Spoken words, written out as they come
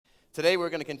Today we're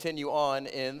going to continue on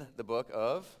in the book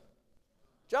of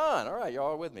John. All right,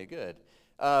 y'all are with me. Good.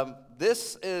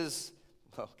 This is,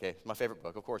 okay, my favorite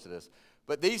book. Of course it is.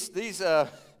 But these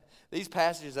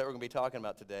passages that we're going to be talking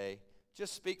about today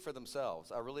just speak for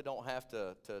themselves. I really don't have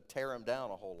to tear them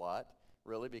down a whole lot,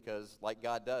 really, because like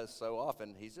God does so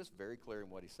often, he's just very clear in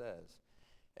what he says.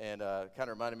 And kind of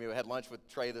reminded me, we had lunch with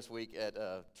Trey this week at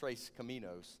Tres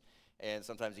Caminos. And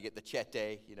sometimes you get the chete,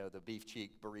 the beef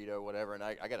cheek burrito, whatever. And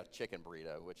I got a chicken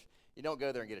burrito, which you don't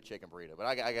go there and get a chicken burrito. But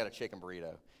I got a chicken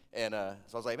burrito. And so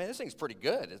I was like, man, this thing's pretty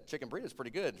good. The chicken burrito's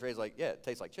pretty good. And Trey's like, yeah, it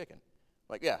tastes like chicken.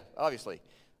 I'm like, yeah, obviously.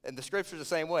 And the scripture's the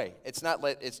same way. It's not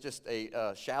it's just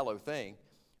a shallow thing,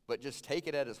 but just take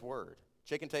it at his word.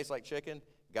 Chicken tastes like chicken.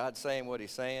 God's saying what he's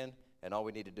saying. And all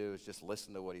we need to do is just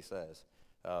listen to what he says.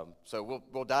 So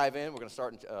we'll dive in. We're going to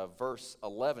start in verse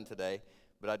 11 today.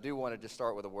 But I do want to just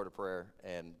start with a word of prayer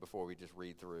and before we just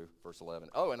read through verse 11.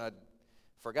 Oh, and I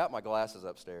forgot my glasses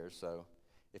upstairs, so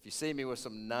if you see me with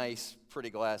some nice, pretty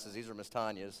glasses, these are Miss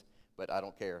Tanya's, but I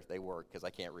don't care. They work because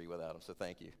I can't read without them, so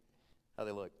thank you. How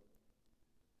they look?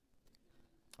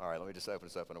 All right, let me just open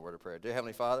us up in a word of prayer. Dear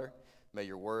Heavenly Father, may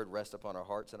your word rest upon our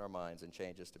hearts and our minds and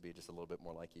change us to be just a little bit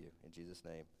more like you. In Jesus'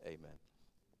 name, amen.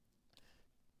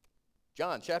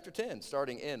 John chapter 10,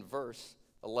 starting in verse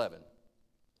 11.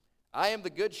 I am the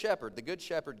good shepherd. The good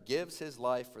shepherd gives his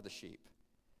life for the sheep.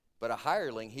 But a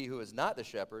hireling, he who is not the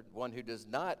shepherd, one who does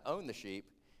not own the sheep,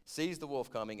 sees the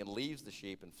wolf coming and leaves the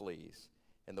sheep and flees.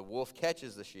 And the wolf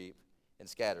catches the sheep and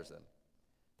scatters them.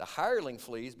 The hireling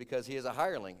flees because he is a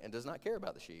hireling and does not care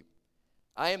about the sheep.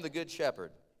 I am the good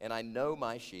shepherd, and I know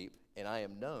my sheep, and I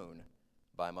am known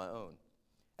by my own.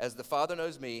 As the Father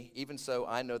knows me, even so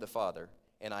I know the Father,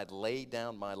 and I lay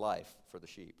down my life for the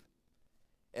sheep.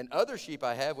 And other sheep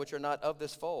I have which are not of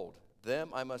this fold, them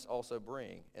I must also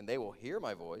bring, and they will hear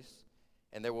my voice,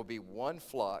 and there will be one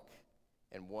flock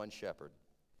and one shepherd.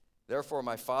 Therefore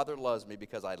my Father loves me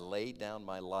because I laid down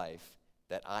my life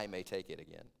that I may take it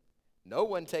again. No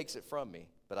one takes it from me,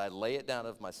 but I lay it down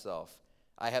of myself.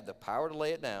 I have the power to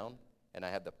lay it down, and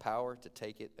I have the power to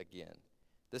take it again.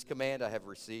 This command I have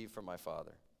received from my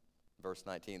Father. Verse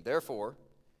 19, therefore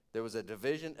there was a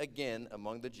division again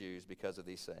among the Jews because of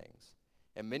these sayings.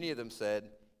 And many of them said,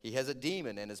 he has a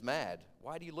demon and is mad.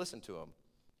 Why do you listen to him?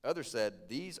 Others said,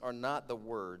 these are not the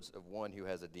words of one who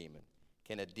has a demon.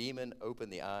 Can a demon open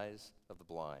the eyes of the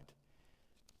blind?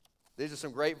 These are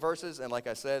some great verses, and like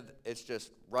I said, it's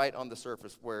just right on the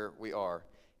surface where we are.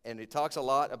 And it talks a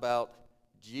lot about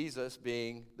Jesus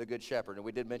being the good shepherd, and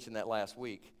we did mention that last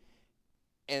week.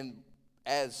 And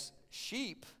as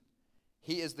sheep,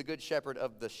 he is the good shepherd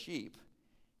of the sheep.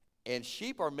 And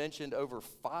sheep are mentioned over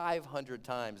 500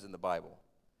 times in the Bible.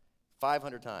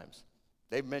 500 times.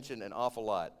 They've mentioned an awful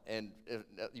lot. And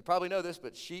you probably know this,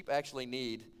 but sheep actually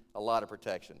need a lot of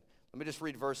protection. Let me just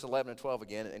read verse 11 and 12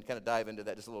 again and kind of dive into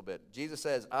that just a little bit. Jesus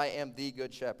says, I am the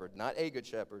good shepherd, not a good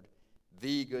shepherd,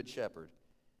 the good shepherd.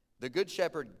 The good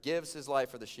shepherd gives his life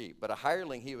for the sheep, but a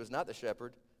hireling, he who is not the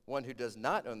shepherd, one who does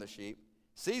not own the sheep,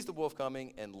 sees the wolf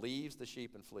coming and leaves the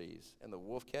sheep and flees. And the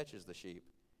wolf catches the sheep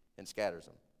and scatters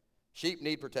them. Sheep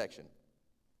need protection.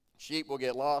 Sheep will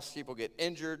get lost. Sheep will get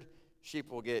injured.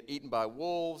 Sheep will get eaten by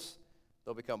wolves.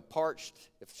 They'll become parched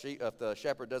if the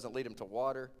shepherd doesn't lead them to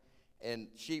water. And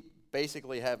sheep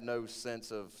basically have no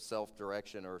sense of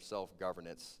self-direction or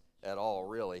self-governance at all,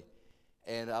 really.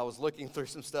 And I was looking through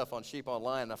some stuff on sheep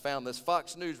online, and I found this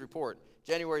Fox News report,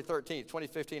 January 13th,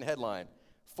 2015 headline,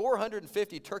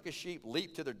 450 Turkish sheep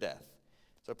leaped to their death.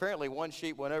 So apparently one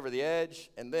sheep went over the edge,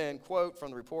 and then, quote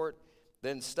from the report,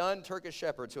 then stunned Turkish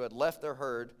shepherds who had left their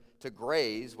herd to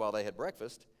graze while they had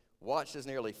breakfast watched as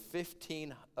nearly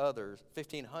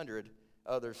 1,500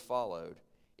 others followed,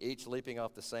 each leaping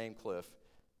off the same cliff,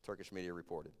 Turkish media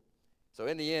reported. So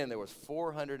in the end, there was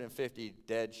 450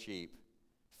 dead sheep.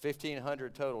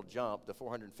 1,500 total jumped. The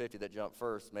 450 that jumped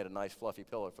first made a nice fluffy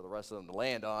pillow for the rest of them to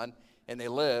land on, and they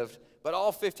lived. But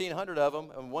all 1,500 of them,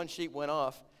 and one sheep went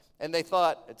off, and they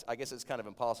thought, I guess it's kind of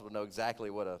impossible to know exactly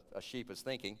what a sheep is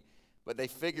thinking, but they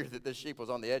figured that this sheep was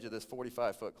on the edge of this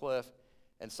 45-foot cliff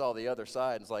and saw the other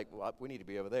side and was like, well, we need to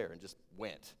be over there, and just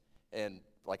went. And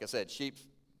like I said, sheep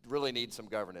really need some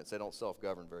governance. They don't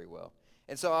self-govern very well.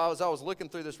 And so I was looking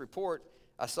through this report,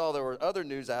 I saw there were other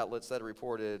news outlets that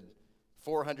reported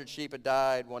 400 sheep had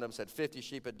died. One of them said 50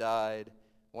 sheep had died.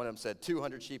 One of them said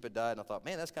 200 sheep had died. And I thought,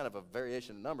 man, that's kind of a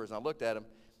variation in numbers. And I looked at them,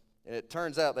 and it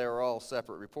turns out they were all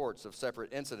separate reports of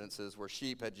separate incidences where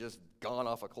sheep had just gone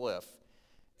off a cliff.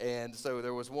 And so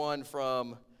there was one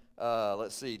from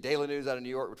Let's see. Daily News out of New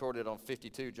York reported on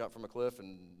 52 jumped from a cliff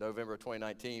in November of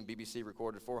 2019. BBC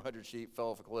recorded 400 sheep fell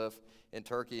off a cliff in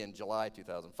Turkey in July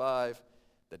 2005.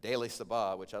 The Daily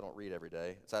Sabah, which I don't read every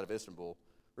day, it's out of Istanbul,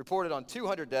 reported on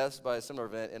 200 deaths by a similar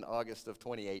event in August of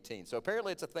 2018. So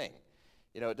apparently it's a thing.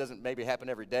 You know, it doesn't maybe happen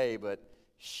every day, but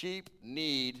sheep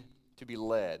need to be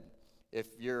led. If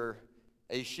you're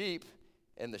a sheep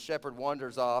and the shepherd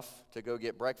wanders off to go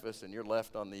get breakfast and you're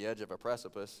left on the edge of a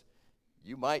precipice,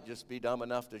 you might just be dumb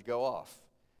enough to go off.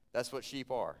 That's what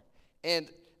sheep are. And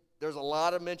there's a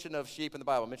lot of mention of sheep in the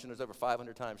Bible. I mentioned there's over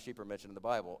 500 times sheep are mentioned in the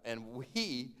Bible. And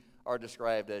we are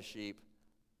described as sheep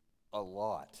a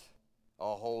lot,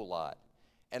 a whole lot.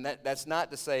 And that's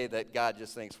not to say that God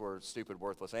just thinks we're stupid,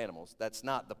 worthless animals. That's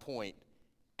not the point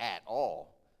at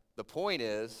all. The point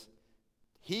is,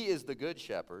 he is the good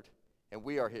shepherd, and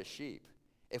we are his sheep.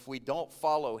 If we don't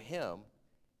follow him,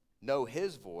 know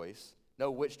his voice,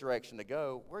 know which direction to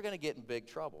go, we're going to get in big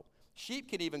trouble. Sheep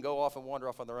can even go off and wander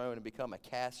off on their own and become a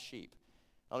cast sheep.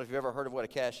 I don't know if you've ever heard of what a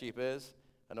cast sheep is.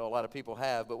 I know a lot of people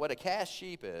have, but what a cast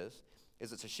sheep is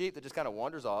it's a sheep that just kind of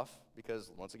wanders off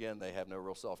because, once again, they have no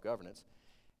real self-governance.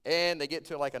 And they get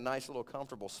to like a nice little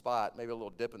comfortable spot, maybe a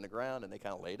little dip in the ground, and they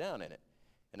kind of lay down in it.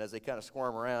 And as they kind of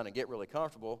squirm around and get really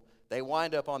comfortable, they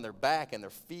wind up on their back and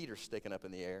their feet are sticking up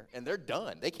in the air, and they're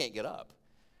done. They can't get up.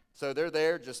 So they're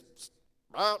there just,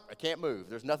 I can't move.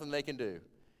 There's nothing they can do.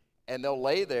 And they'll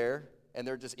lay there, and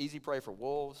they're just easy prey for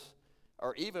wolves,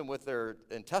 or even with their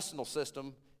intestinal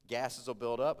system, gases will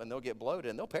build up, and they'll get bloated,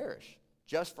 and they'll perish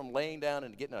just from laying down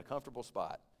and getting in a comfortable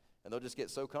spot. And they'll just get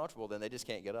so comfortable, then they just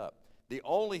can't get up. The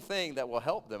only thing that will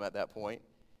help them at that point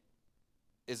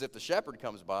is if the shepherd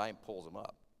comes by and pulls them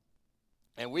up.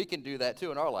 And we can do that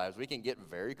too in our lives. We can get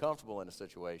very comfortable in a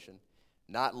situation,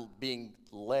 not being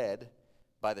led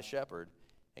by the shepherd,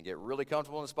 and get really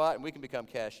comfortable in the spot, and we can become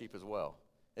cast sheep as well.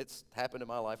 It's happened in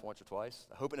my life once or twice.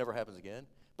 I hope it never happens again.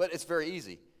 But it's very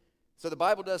easy. So the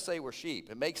Bible does say we're sheep.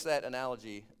 It makes that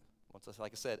analogy,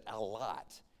 like I said, a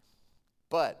lot.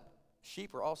 But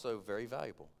sheep are also very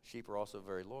valuable. Sheep are also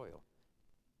very loyal.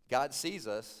 God sees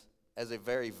us as a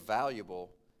very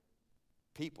valuable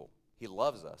people. He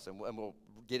loves us, and we'll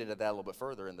get into that a little bit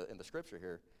further in the scripture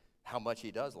here, how much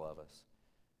he does love us.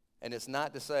 And it's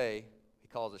not to say he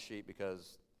calls us sheep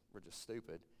because we're just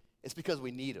stupid. It's because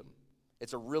we need him.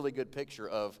 It's a really good picture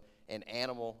of an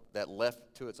animal that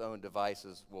left to its own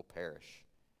devices will perish.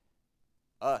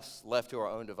 Us, left to our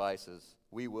own devices,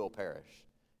 we will perish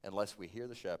unless we hear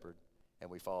the shepherd and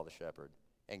we follow the shepherd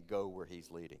and go where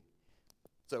he's leading.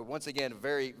 So once again,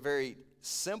 very, very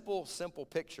simple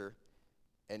picture.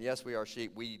 And yes, we are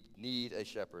sheep. We need a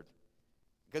shepherd.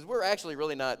 Because we're actually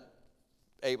really not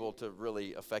able to really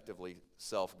effectively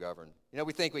self-govern. You know,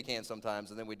 we think we can sometimes,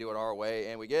 and then we do it our way,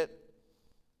 and we get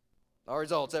our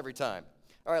results every time.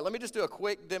 All right, let me just do a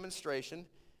quick demonstration.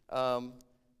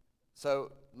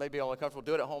 So maybe all uncomfortable.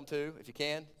 Do it at home too, if you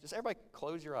can. Just everybody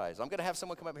close your eyes. I'm going to have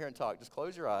someone come up here and talk. Just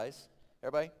close your eyes.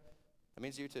 Everybody? That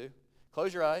means you too.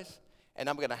 Close your eyes, and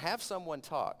I'm going to have someone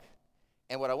talk.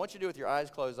 And what I want you to do with your eyes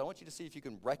closed, I want you to see if you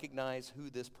can recognize who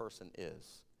this person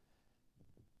is.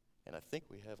 And I think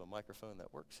we have a microphone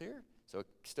that works here. So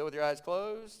still with your eyes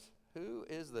closed, who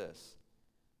is this?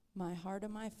 My heart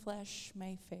and my flesh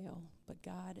may fail, but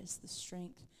God is the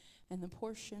strength and the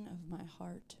portion of my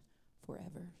heart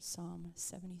forever. Psalm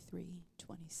 73:26.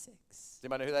 Does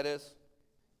anybody know who that is?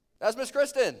 That's Miss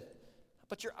Kristen.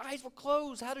 But your eyes were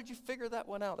closed. How did you figure that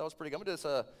one out? That was pretty good. I'm going to do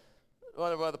this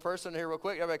one other person here real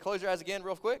quick. Everybody close your eyes again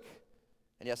real quick.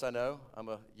 And yes, I know, I'm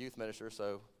a youth minister,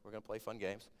 so we're going to play fun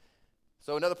games.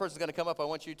 So another person's going to come up. I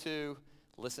want you to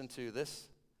listen to this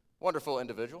wonderful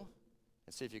individual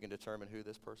and see if you can determine who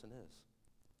this person is.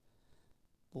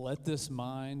 Let this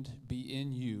mind be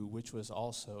in you, which was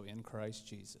also in Christ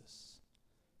Jesus.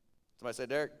 Somebody say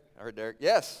Derek? I heard Derek.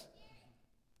 Yes.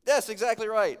 Yes, exactly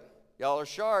right. Y'all are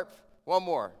sharp. One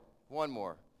more.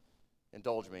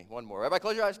 Indulge me. One more. Everybody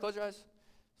close your eyes. Close your eyes.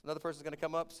 So another person's going to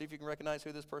come up. See if you can recognize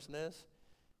who this person is.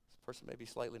 This person may be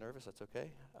slightly nervous. That's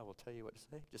okay. I will tell you what to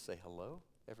say. Just say, hello,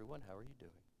 everyone. How are you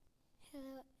doing?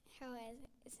 Hello. How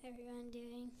is everyone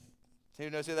doing? Who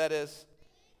knows who that is?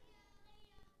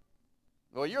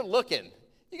 Well, you're looking.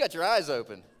 You got your eyes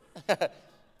open.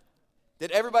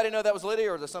 Did everybody know that was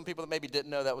Lydia, or are there some people that maybe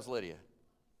didn't know that was Lydia?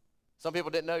 Some people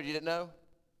didn't know. You didn't know?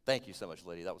 Thank you so much,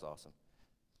 Lydia. That was awesome.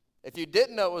 If you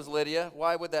didn't know it was Lydia,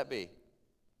 why would that be?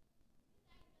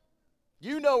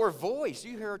 You know her voice.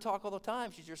 You hear her talk all the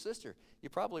time. She's your sister. You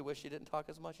probably wish she didn't talk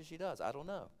as much as she does. I don't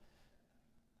know.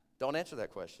 Don't answer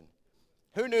that question.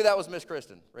 Who knew that was Miss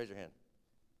Kristen? Raise your hand.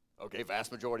 Okay,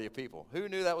 vast majority of people. Who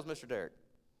knew that was Mr. Derek?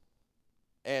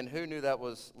 And who knew that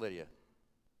was Lydia?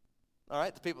 All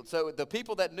right, the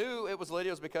people that knew it was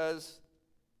Lydia was because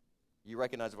you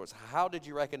recognized her voice. How did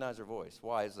you recognize her voice?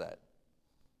 Why is that?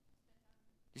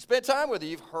 You spent time with her.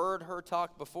 You've heard her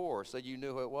talk before, so you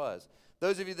knew who it was.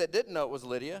 Those of you that didn't know it was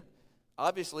Lydia,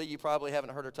 obviously you probably haven't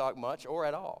heard her talk much or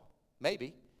at all.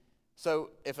 Maybe.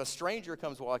 So if a stranger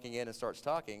comes walking in and starts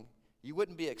talking, you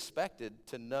wouldn't be expected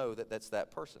to know that that's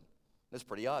that person. That's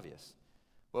pretty obvious.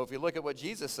 Well, if you look at what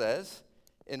Jesus says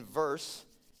in verse,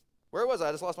 where was I?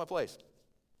 I just lost my place.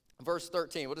 Verse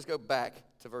 13. We'll just go back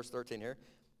to verse 13 here.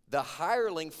 The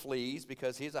hireling flees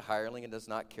because he's a hireling and does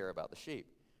not care about the sheep.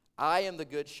 I am the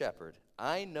good shepherd.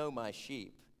 I know my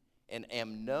sheep and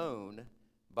am known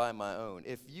by my own.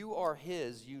 If you are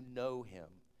his, you know him.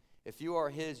 If you are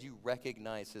his, you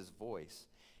recognize his voice.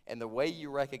 And the way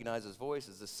you recognize his voice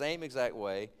is the same exact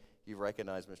way you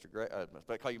recognize Mr. Greg.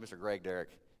 I call you Mr. Greg,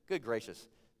 Derek. Good gracious.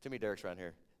 Too many Derek's around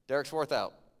here. Derek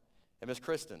Swarthout and Miss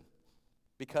Kristen.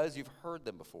 Because you've heard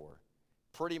them before.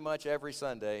 Pretty much every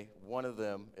Sunday, one of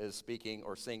them is speaking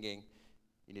or singing.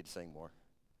 You need to sing more.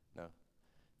 No.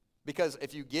 Because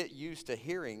if you get used to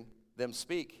hearing them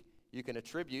speak, you can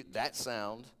attribute that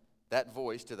sound, that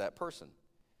voice to that person.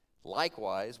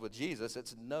 Likewise, with Jesus,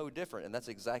 it's no different, and that's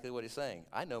exactly what he's saying.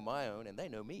 I know my own, and they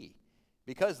know me,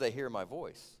 because they hear my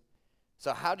voice.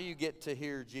 So how do you get to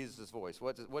hear Jesus' voice?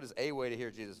 What is a way to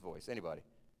hear Jesus' voice? Anybody?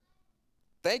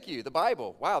 Thank you, the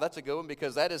Bible. Wow, that's a good one,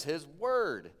 because that is his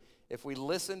word. If we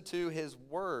listen to his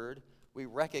word, we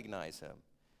recognize him.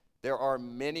 There are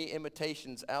many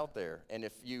imitations out there, and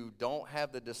if you don't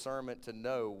have the discernment to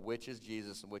know which is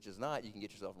Jesus and which is not, you can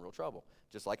get yourself in real trouble,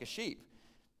 just like a sheep.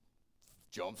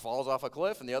 Joan falls off a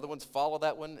cliff, and the other ones follow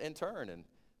that one in turn, and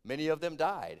many of them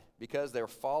died because they're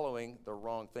following the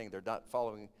wrong thing. They're not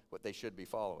following what they should be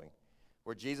following.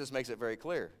 Where Jesus makes it very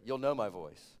clear, you'll know my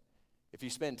voice. If you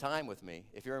spend time with me,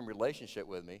 if you're in relationship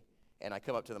with me, and I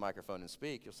come up to the microphone and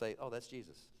speak, you'll say, oh, that's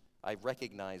Jesus. I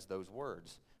recognize those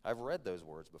words. I've read those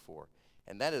words before.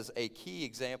 And that is a key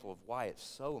example of why it's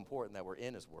so important that we're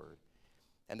in his word.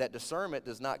 And that discernment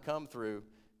does not come through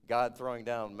God throwing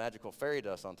down magical fairy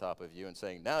dust on top of you and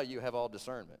saying, now you have all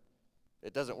discernment.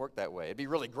 It doesn't work that way. It'd be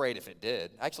really great if it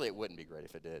did. Actually, it wouldn't be great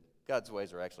if it did. God's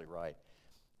ways are actually right.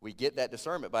 We get that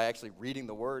discernment by actually reading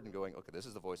the word and going, okay, this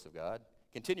is the voice of God.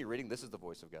 Continue reading, this is the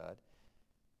voice of God.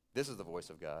 This is the voice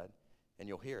of God, and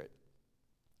you'll hear it.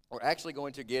 We're actually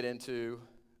going to get into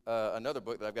another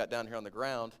book that I've got down here on the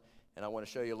ground, and I want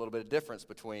to show you a little bit of difference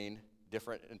between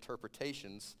different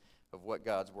interpretations of what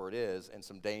God's word is and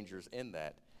some dangers in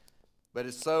that. But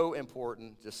it's so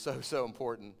important, just so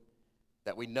important,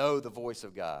 that we know the voice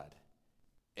of God.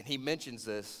 And he mentions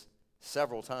this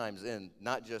several times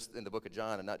not just in the book of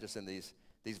John and not just in these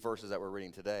verses that we're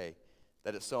reading today,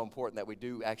 that it's so important that we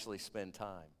do actually spend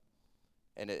time.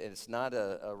 And it's not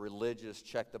a religious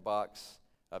check the box,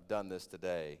 I've done this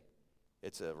today.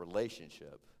 It's a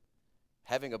relationship.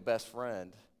 Having a best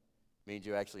friend means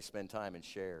you actually spend time and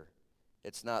share.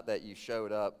 It's not that you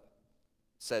showed up,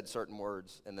 said certain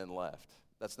words, and then left.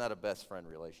 That's not a best friend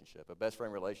relationship. A best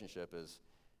friend relationship is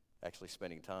actually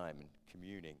spending time and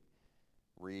communing,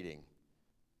 reading,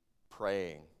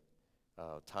 praying,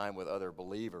 time with other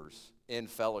believers, in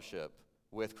fellowship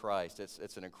with Christ.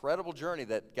 It's an incredible journey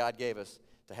that God gave us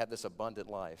to have this abundant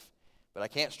life. But I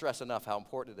can't stress enough how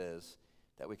important it is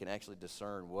that we can actually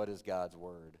discern what is God's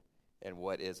word and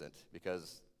what isn't.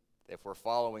 Because if we're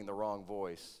following the wrong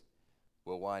voice,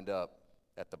 we'll wind up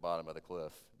at the bottom of the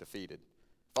cliff, defeated.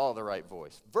 Follow the right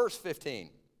voice. Verse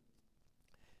 15.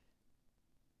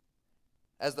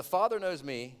 As the Father knows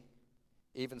me,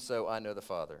 even so I know the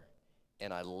Father,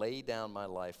 and I lay down my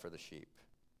life for the sheep.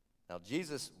 Now,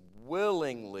 Jesus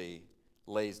willingly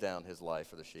lays down his life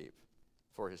for the sheep,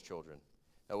 for his children.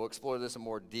 Now, we'll explore this in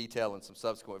more detail in some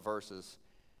subsequent verses,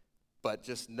 but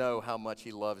just know how much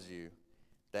he loves you,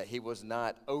 that he was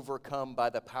not overcome by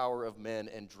the power of men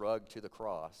and drugged to the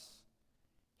cross.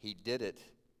 He did it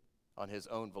on his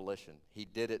own volition. He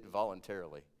did it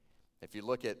voluntarily. If you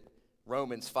look at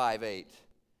Romans 5:8,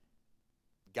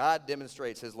 God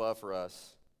demonstrates his love for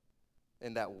us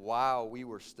in that while we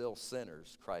were still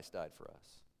sinners, Christ died for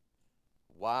us.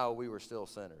 While we were still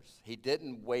sinners. He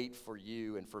didn't wait for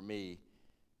you and for me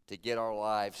to get our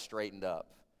lives straightened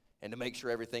up and to make sure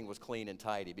everything was clean and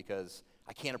tidy because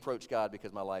I can't approach God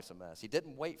because my life's a mess. He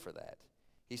didn't wait for that.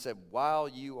 He said, while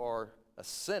you are a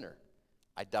sinner,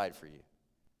 I died for you.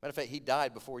 Matter of fact, he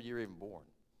died before you were even born.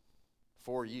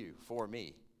 For you, for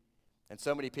me. And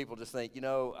so many people just think,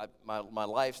 my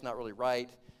life's not really right.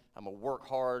 I'm going to work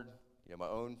hard, my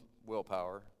own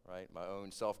willpower, right? My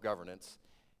own self-governance.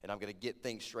 And I'm going to get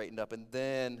things straightened up. And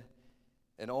then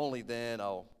And only then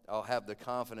I'll have the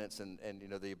confidence and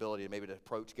the ability to maybe to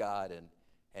approach God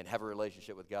and have a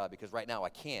relationship with God, because right now I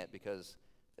can't because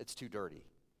it's too dirty.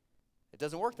 It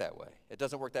doesn't work that way. It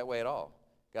doesn't work that way at all.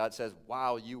 God says,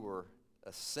 while you were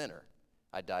a sinner,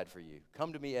 I died for you.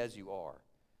 Come to me as you are.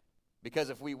 Because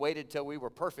if we waited till we were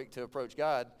perfect to approach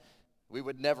God, we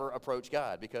would never approach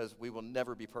God, because we will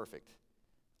never be perfect.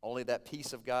 Only that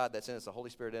peace of God that's in us, the Holy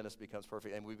Spirit in us, becomes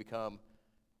perfect, and we become,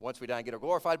 once we die and get our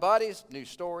glorified bodies, new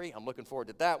story. I'm looking forward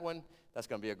to that one. That's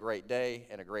going to be a great day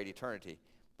and a great eternity.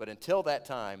 But until that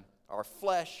time, our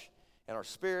flesh and our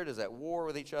spirit is at war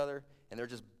with each other, and they're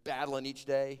just battling each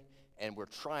day, and we're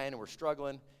trying and we're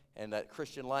struggling, and that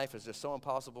Christian life is just so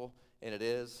impossible, and it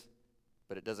is,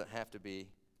 but it doesn't have to be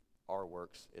our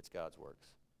works, it's God's works.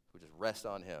 We just rest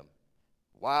on him.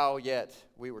 While yet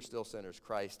we were still sinners,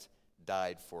 Christ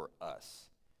died for us.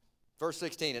 Verse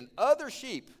 16, and other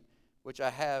sheep which I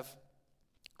have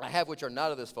which are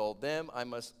not of this fold, them I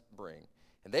must bring.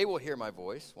 And they will hear my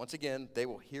voice. Once again, they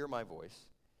will hear my voice.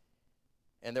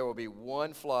 And there will be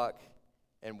one flock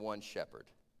and one shepherd.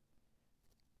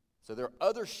 So there are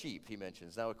other sheep, he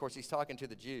mentions. Now, of course, he's talking to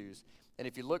the Jews. And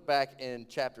if you look back in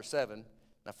chapter 7, and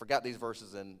I forgot these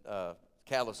verses in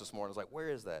Catalyst this morning. I was like, where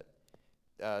is that?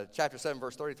 Chapter 7,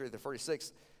 verse 33 to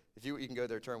 36. If you can go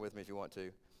there, turn with me if you want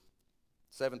to.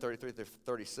 7:33 to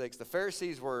 36. The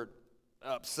Pharisees were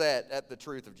upset at the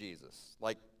truth of Jesus,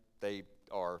 like they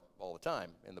are all the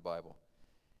time in the Bible.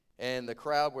 And the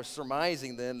crowd was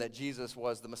surmising then that Jesus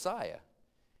was the Messiah.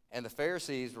 And the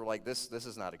Pharisees were like, this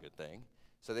is not a good thing.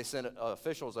 So they sent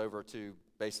officials over to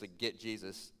basically get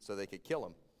Jesus so they could kill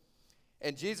him.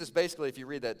 And Jesus basically, if you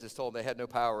read that, just told them they had no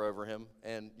power over him.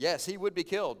 And yes, he would be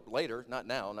killed later, not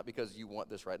now, not because you want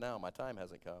this right now. My time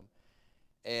hasn't come.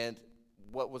 And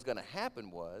what was going to happen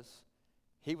was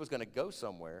he was going to go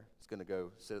somewhere. He's going to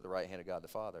go sit at the right hand of God the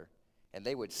Father. And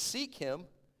they would seek him,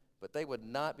 but they would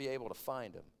not be able to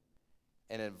find him.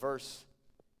 And in verse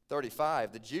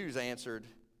 35, the Jews answered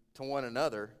to one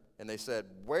another, and they said,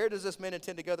 where does this man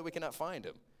intend to go that we cannot find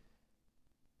him?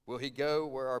 Will he go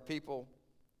where our people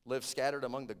live scattered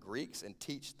among the Greeks and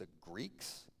teach the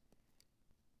Greeks?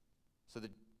 So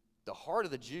the heart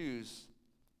of the Jews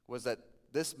was that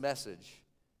this message,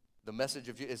 the message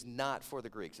of Jesus, is not for the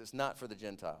Greeks. It's not for the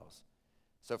Gentiles.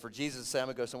 So for Jesus to say, I'm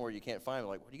going to go somewhere you can't find him,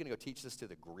 like, what, are you going to go teach this to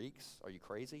the Greeks? Are you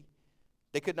crazy?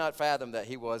 They could not fathom that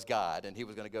he was God and he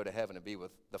was going to go to heaven and be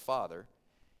with the Father.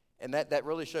 And that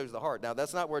really shows the heart. Now,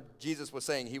 that's not where Jesus was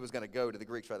saying he was going to go to the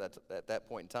Greeks right at that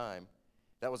point in time.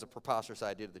 That was a preposterous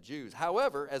idea to the Jews.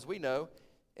 However, as we know,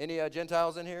 any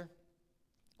Gentiles in here?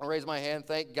 I'll raise my hand.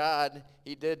 Thank God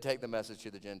he did take the message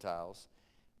to the Gentiles.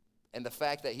 And the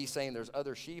fact that he's saying there's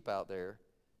other sheep out there,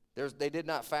 they did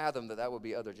not fathom that would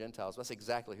be other Gentiles. That's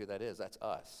exactly who that is. That's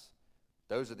us.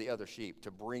 Those are the other sheep,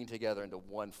 to bring together into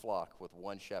one flock with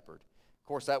one shepherd. Of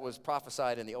course, that was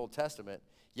prophesied in the Old Testament,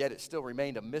 yet it still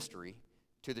remained a mystery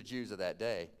to the Jews of that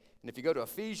day. And if you go to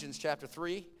Ephesians chapter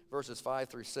 3, verses 5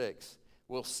 through 6,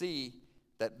 we'll see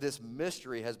that this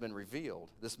mystery has been revealed.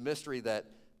 This mystery that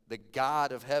the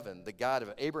God of heaven, the God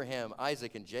of Abraham,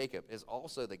 Isaac, and Jacob, is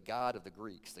also the God of the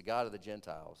Greeks, the God of the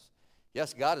Gentiles.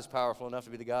 Yes, God is powerful enough to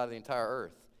be the God of the entire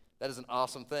earth. That is an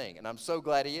awesome thing. And I'm so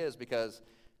glad he is, because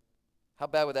how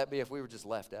bad would that be if we were just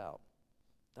left out?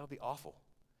 That would be awful.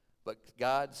 But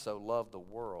God so loved the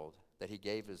world that he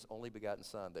gave his only begotten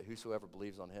Son, that whosoever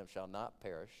believes on him shall not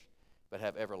perish, but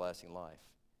have everlasting life.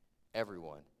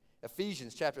 Everyone.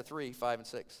 Ephesians chapter 3, 5 and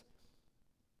 6.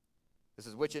 This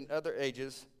is, which in other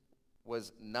ages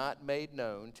was not made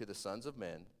known to the sons of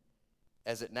men,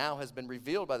 as it now has been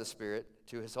revealed by the Spirit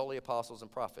to his holy apostles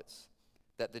and prophets,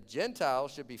 that the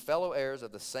Gentiles should be fellow heirs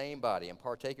of the same body and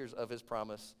partakers of his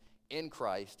promise in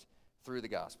Christ through the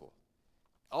gospel.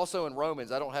 Also in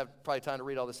Romans, I don't have probably time to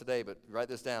read all this today, but write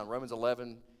this down. Romans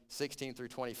 11, 16 through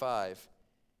 25.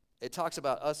 It talks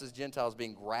about us as Gentiles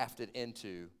being grafted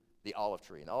into the olive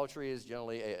tree. And olive tree is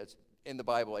generally, it's in the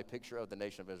Bible, a picture of the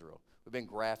nation of Israel. We've been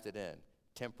grafted in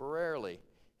temporarily.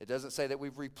 It doesn't say that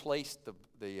we've replaced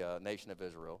the nation of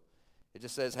Israel. It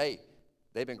just says, hey,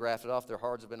 they've been grafted off. Their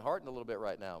hearts have been hardened a little bit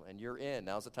right now, and you're in.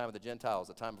 Now's the time of the Gentiles,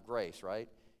 the time of grace, right?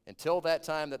 Until that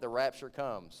time that the rapture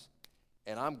comes,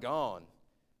 and I'm gone.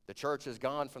 The church is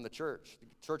gone from the church.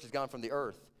 The church is gone from the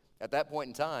earth. At that point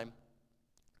in time,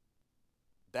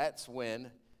 that's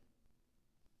when,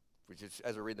 which is,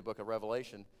 as we read the book of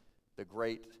Revelation, the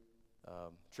great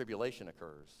tribulation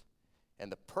occurs.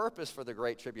 And the purpose for the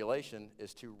great tribulation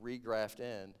is to regraft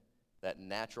in that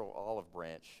natural olive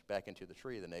branch back into the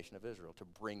tree, the nation of Israel, to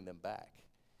bring them back.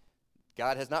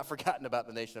 God has not forgotten about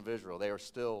the nation of Israel. They are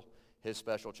still his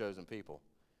special chosen people.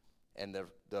 And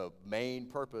the main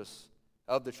purpose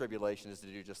of the tribulation is to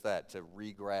do just that, to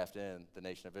regraft in the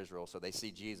nation of Israel so they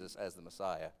see Jesus as the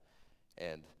Messiah.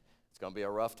 And it's going to be a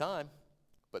rough time,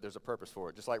 but there's a purpose for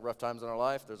it. Just like rough times in our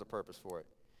life, there's a purpose for it.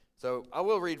 So I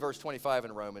will read verse 25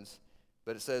 in Romans,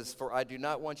 but it says, "For I do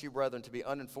not want you, brethren, to be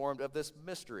uninformed of this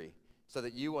mystery, so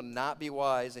that you will not be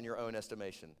wise in your own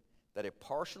estimation, that a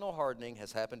partial hardening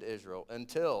has happened to Israel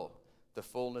until the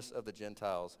fullness of the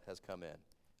Gentiles has come in."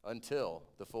 Until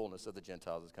the fullness of the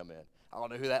Gentiles has come in. I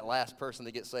don't know who that last person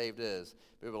that gets saved is.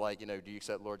 People are like, do you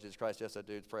accept Lord Jesus Christ? Yes, I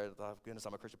do. Pray, oh, goodness,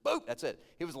 I'm a Christian. Boom, that's it.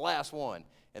 He was the last one,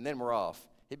 and then we're off.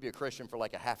 He'd be a Christian for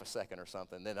like a half a second or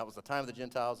something. Then that was the time of the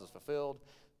Gentiles is fulfilled.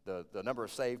 The number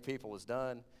of saved people is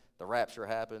done. The rapture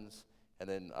happens, and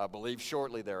then I believe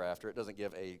shortly thereafter, it doesn't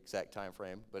give an exact time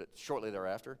frame, but shortly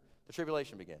thereafter, the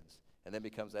tribulation begins, and then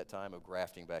becomes that time of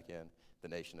grafting back in the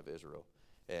nation of Israel.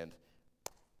 And,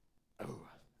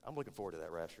 I'm looking forward to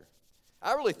that rapture.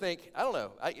 I really think, I don't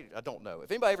know. I don't know. If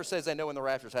anybody ever says they know when the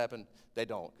raptures happen, they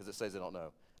don't, because it says they don't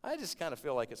know. I just kind of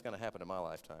feel like it's going to happen in my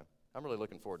lifetime. I'm really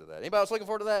looking forward to that. Anybody else looking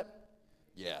forward to that?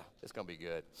 Yeah, it's going to be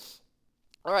good.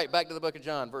 All right, back to the book of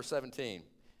John, verse 17.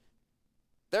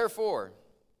 "Therefore,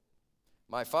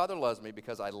 my Father loves me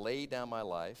because I lay down my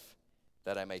life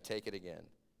that I may take it again.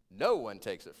 No one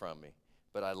takes it from me,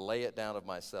 but I lay it down of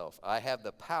myself. I have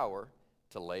the power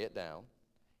to lay it down,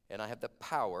 and I have the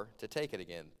power to take it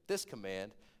again. This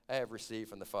command I have received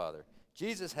from the Father."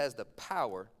 Jesus has the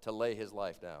power to lay his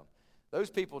life down. Those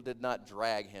people did not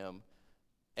drag him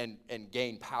and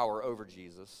gain power over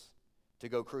Jesus to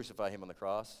go crucify him on the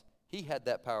cross. He had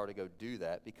that power to go do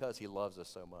that because he loves us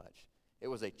so much. It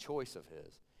was a choice of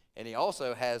his. And he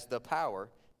also has the power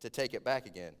to take it back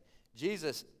again.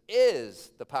 Jesus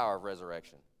is the power of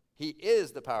resurrection. He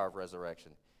is the power of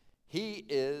resurrection. He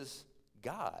is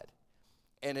God.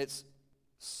 And it's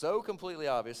so completely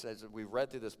obvious as we've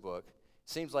read through this book.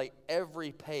 Seems like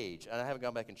every page, and I haven't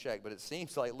gone back and checked, but it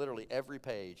seems like literally every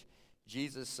page,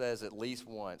 Jesus says at least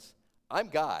once, "I'm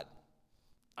God.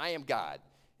 I am God."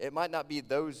 It might not be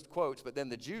those quotes, but then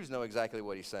the Jews know exactly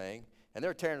what he's saying, and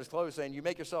they're tearing his clothes saying, "You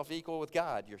make yourself equal with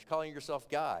God. You're calling yourself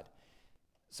God."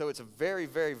 So it's a very,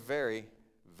 very, very,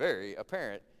 very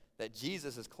apparent that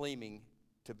Jesus is claiming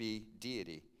to be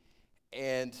deity.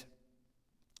 And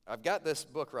I've got this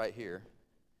book right here,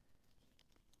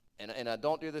 and I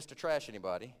don't do this to trash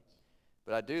anybody,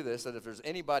 but I do this that if there's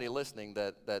anybody listening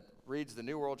that reads the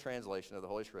New World Translation of the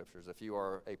Holy Scriptures, if you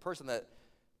are a person that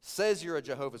says you're a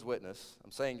Jehovah's Witness,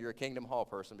 I'm saying you're a Kingdom Hall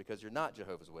person because you're not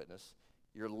Jehovah's Witness.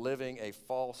 You're living a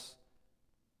false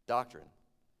doctrine.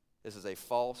 This is a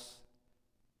false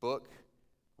book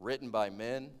written by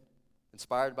men,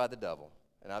 inspired by the devil.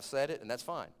 And I've said it, and that's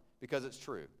fine because it's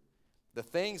true. The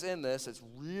things in this, it's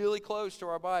really close to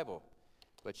our Bible.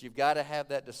 But you've got to have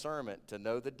that discernment to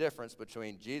know the difference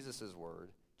between Jesus'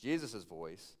 word, Jesus'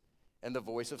 voice, and the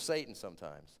voice of Satan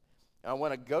sometimes. And I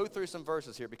want to go through some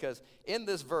verses here because in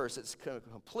this verse, it's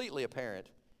completely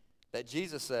apparent that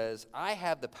Jesus says, "I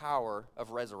have the power of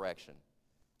resurrection.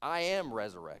 I am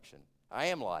resurrection. I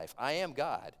am life. I am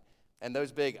God." And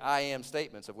those big "I am"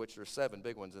 statements, of which there's 7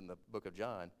 big ones in the book of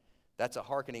John, that's a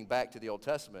hearkening back to the Old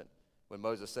Testament when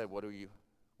Moses said, what do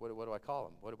I call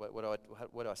them? What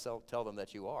do I tell them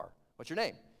that you are? What's your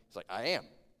name? He's like, "I am.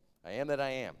 I am that I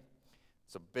am."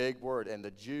 It's a big word, and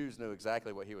the Jews knew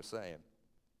exactly what he was saying.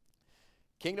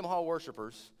 Kingdom Hall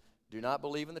worshipers do not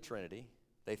believe in the Trinity.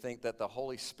 They think that the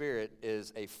Holy Spirit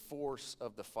is a force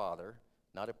of the Father,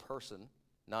 not a person,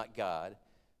 not God.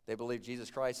 They believe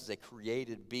Jesus Christ is a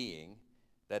created being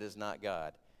that is not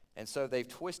God. And so they've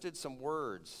twisted some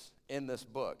words in this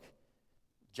book.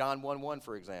 John 1:1,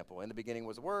 for example, "In the beginning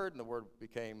was the Word, and the Word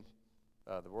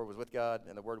was with God,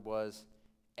 and the Word was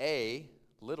a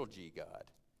little g God,"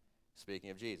 speaking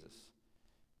of Jesus.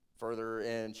 Further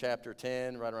in chapter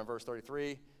 10, right around verse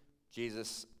 33,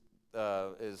 Jesus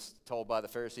is told by the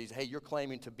Pharisees, "Hey, you're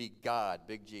claiming to be God,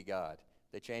 big G God."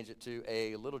 They change it to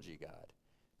a little g God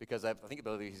because I think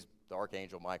he's the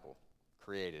archangel Michael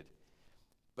created.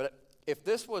 But if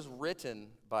this was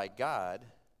written by God,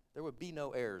 there would be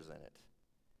no errors in it.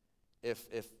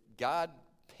 If God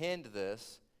penned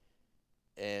this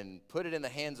and put it in the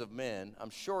hands of men, I'm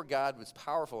sure God was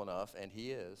powerful enough, and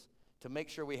he is, to make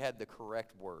sure we had the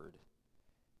correct word.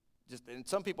 And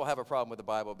some people have a problem with the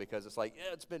Bible because it's like,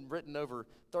 it's been written over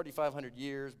 3,500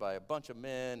 years by a bunch of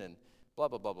men and blah,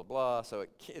 blah, blah, blah, blah, so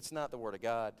it's not the Word of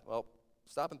God. Well,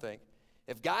 stop and think.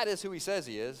 If God is who he says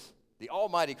he is, the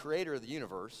almighty creator of the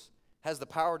universe, has the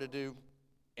power to do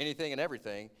anything and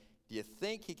everything, do you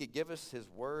think he could give us his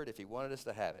word if he wanted us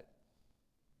to have it?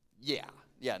 Yeah,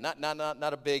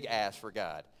 not a big ask for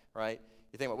God, right?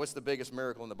 You think, well, what's the biggest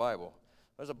miracle in the Bible?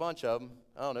 There's a bunch of them.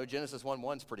 I don't know. Genesis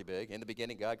 1:1's pretty big. In the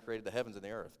beginning, God created the heavens and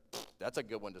the earth. That's a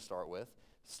good one to start with.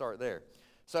 Start there.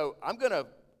 So I'm going to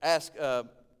ask them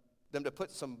to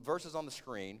put some verses on the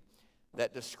screen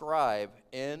that describe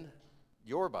in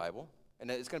your Bible, and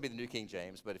it's going to be the New King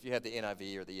James, but if you have the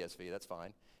NIV or the ESV, that's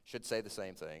fine. Should say the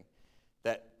same thing.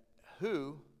 That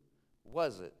who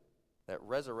was it that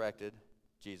resurrected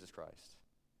Jesus Christ?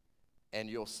 And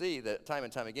you'll see that time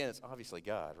and time again, it's obviously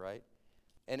God, right?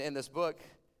 And in this book,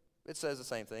 it says the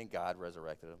same thing, God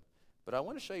resurrected him. But I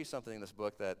want to show you something in this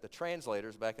book that the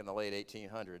translators back in the late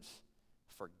 1800s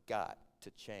forgot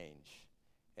to change.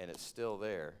 And it's still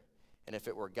there. And if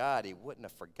it were God, he wouldn't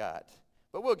have forgot.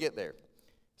 But we'll get there.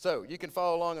 So you can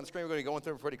follow along on the screen. We're going to be going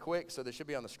through them pretty quick, so they should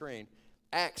be on the screen.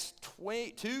 Acts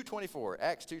 2:24.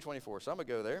 Acts 2:24. So I'm going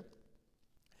to go there.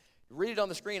 Read it on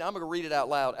the screen. I'm going to read it out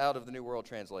loud out of the New World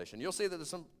Translation. You'll see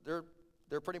that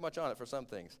they're pretty much on it for some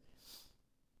things.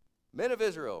 Men of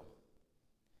Israel,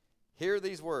 hear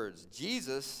these words.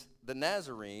 Jesus, the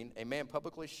Nazarene, a man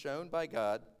publicly shown by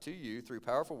God to you through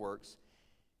powerful works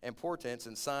and portents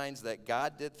and signs that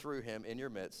God did through him in your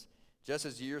midst, just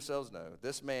as you yourselves know.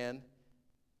 This man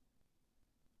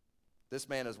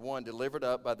is one delivered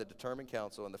up by the determined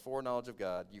counsel and the foreknowledge of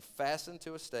God. You fastened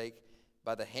to a stake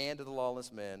by the hand of the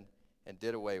lawless men and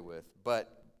did away with.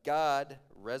 But God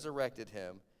resurrected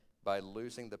him by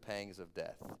loosing the pangs of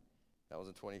death. That was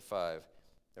in 24,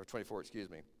 excuse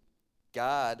me.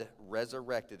 God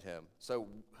resurrected him. So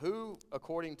who,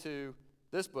 according to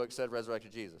this book, said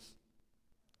resurrected Jesus?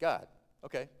 God.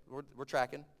 Okay, we're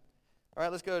tracking. All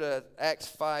right, let's go to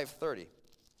Acts 5:30. I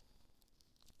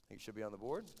think it should be on the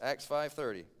board. Acts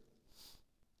 5:30.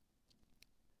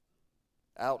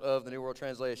 Out of the New World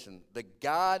Translation. The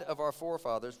God of our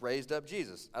forefathers raised up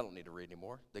Jesus. I don't need to read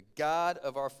anymore. The God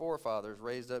of our forefathers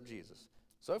raised up Jesus.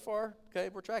 So far, okay,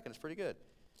 we're tracking. It's pretty good.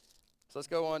 So let's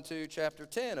go on to chapter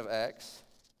 10 of Acts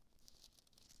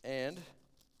and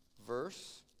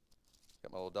verse,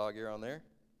 got my little dog ear on there,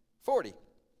 40.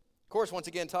 Of course, once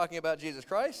again, talking about Jesus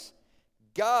Christ.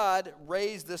 God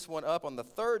raised this one up on the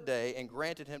third day and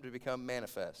granted him to become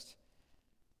manifest.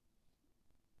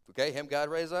 Okay, him God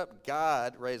raised up,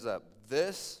 God raised up.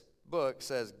 This book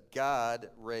says God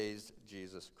raised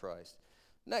Jesus Christ.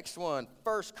 Next one,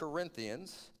 1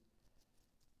 Corinthians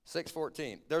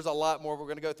 6:14. There's a lot more. We're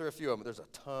going to go through a few of them. There's a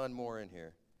ton more in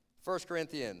here. 1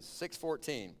 Corinthians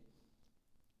 6:14.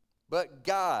 But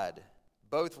God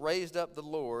both raised up the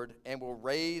Lord and will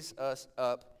raise us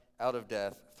up out of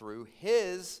death through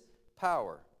his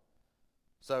power.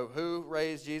 So who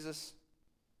raised Jesus?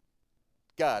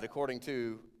 God, according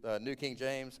to New King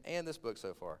James and this book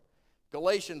so far.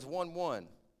 Galatians 1:1.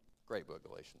 Great book,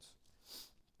 Galatians.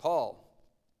 Paul,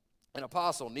 an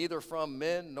apostle, neither from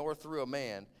men nor through a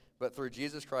man, but through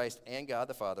Jesus Christ and God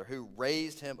the Father, who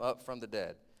raised him up from the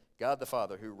dead. God the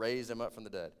Father, who raised him up from the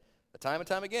dead. Time and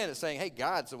time again, it's saying, hey,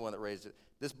 God's the one that raised it.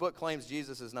 This book claims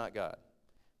Jesus is not God.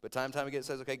 But time and time again, it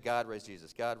says, okay, God raised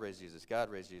Jesus, God raised Jesus, God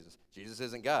raised Jesus. Jesus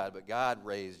isn't God, but God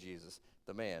raised Jesus,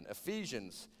 the man.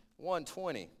 Ephesians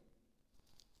 1:20.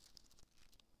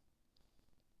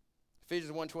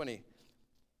 Ephesians 1:20.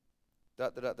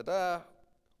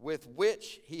 With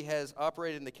which he has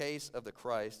operated in the case of the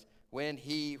Christ when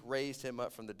he raised him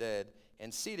up from the dead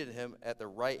and seated him at the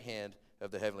right hand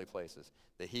of the heavenly places.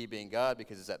 The he being God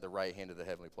because it's at the right hand of the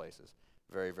heavenly places.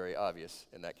 Very, very obvious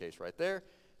in that case right there.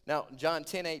 Now, John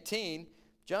 10:18.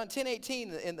 John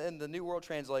 10:18 in the New World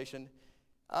Translation,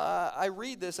 I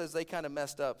read this as they kind of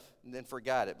messed up and then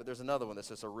forgot it, but there's another one that's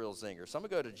just a real zinger. So I'm going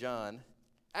to go to John.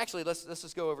 Actually, let's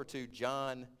just go over to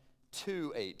John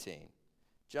 2:18.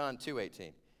 John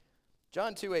 2:18.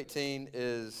 John 2:18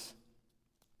 is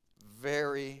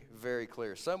very, very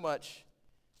clear. So much,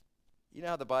 you know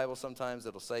how the Bible sometimes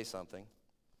it'll say something,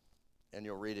 and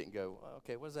you'll read it and go,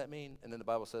 okay, what does that mean? And then the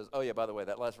Bible says, oh yeah, by the way,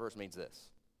 that last verse means this.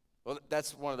 Well,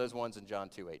 that's one of those ones in John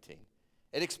 2:18.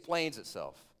 It explains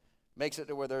itself, makes it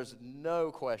to where there's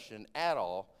no question at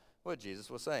all what Jesus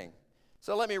was saying.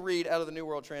 So let me read out of the New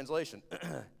World Translation.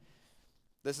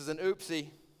 This is an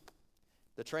oopsie.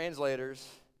 The translators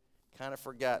kind of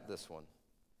forgot this one.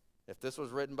 If this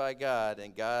was written by God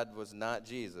and God was not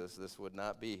Jesus, this would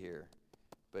not be here.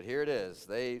 But here it is.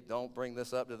 They don't bring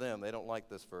this up to them. They don't like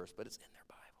this verse, but it's in their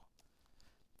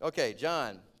Bible. Okay,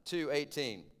 John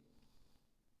 2:18.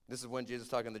 This is when Jesus is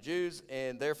talking to the Jews,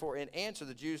 and therefore in answer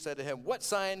the Jews said to him, what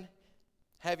sign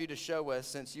have you to show us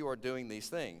since you are doing these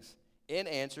things? In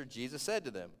answer, Jesus said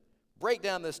to them, break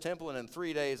down this temple, and in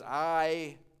 3 days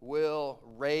I will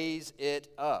raise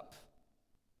it up.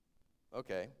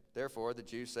 Okay, therefore the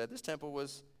Jews said, this temple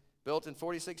was Built in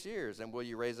 46 years. And will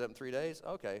you raise it up in 3 days?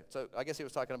 Okay. So I guess he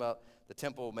was talking about the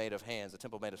temple made of hands, the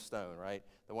temple made of stone, right?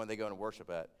 The one they go and worship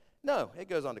at. No, it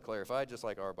goes on to clarify, just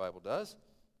like our Bible does.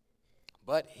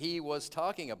 But he was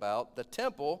talking about the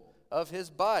temple of his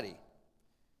body.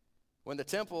 When the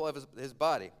temple of his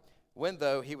body, when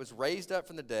though he was raised up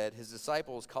from the dead, his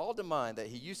disciples called to mind that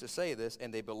he used to say this,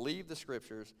 and they believed the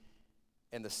scriptures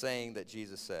and the saying that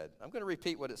Jesus said. I'm going to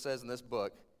repeat what it says in this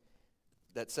book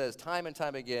that says time and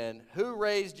time again, who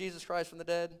raised Jesus Christ from the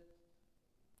dead?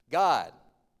 God.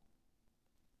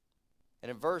 And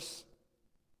in verse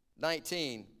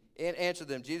 19, in answer to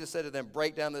them, Jesus said to them,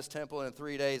 break down this temple, and in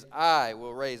 3 days I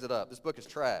will raise it up. This book is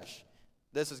trash.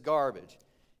 This is garbage.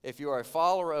 If you are a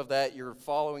follower of that, you're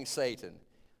following Satan.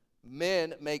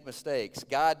 Men make mistakes.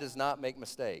 God does not make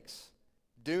mistakes.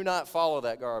 Do not follow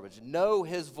that garbage. Know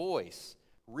his voice.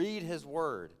 Read his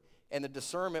word, and the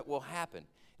discernment will happen.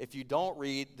 If you don't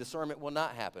read, discernment will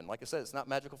not happen. Like I said, it's not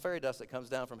magical fairy dust that comes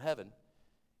down from heaven.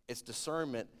 It's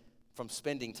discernment from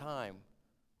spending time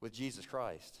with Jesus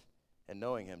Christ and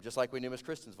knowing him. Just like we knew Miss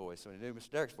Kristen's voice, and we knew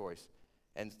Mr. Derek's voice.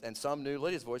 And some knew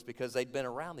Lydia's voice because they'd been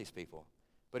around these people.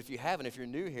 But if you haven't, if you're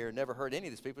new here, never heard any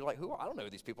of these people, you're like, who are, I don't know who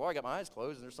these people are. I got my eyes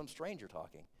closed, and there's some stranger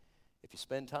talking. If you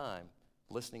spend time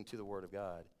listening to the word of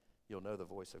God, you'll know the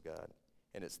voice of God.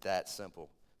 And it's that simple.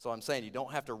 So I'm saying you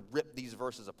don't have to rip these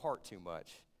verses apart too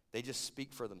much. They just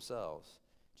speak for themselves.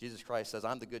 Jesus Christ says,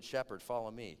 I'm the good shepherd,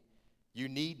 follow me. You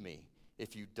need me.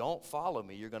 If you don't follow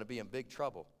me, you're going to be in big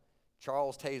trouble.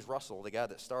 Charles Taze Russell, the guy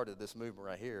that started this movement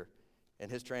right here, and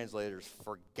his translators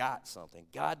forgot something.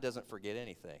 God doesn't forget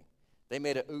anything. They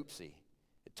made an oopsie.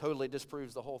 It totally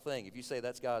disproves the whole thing. If you say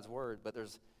that's God's word, but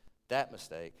there's that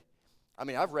mistake. I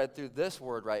mean, I've read through this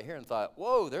word right here and thought,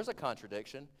 whoa, there's a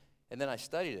contradiction. And then I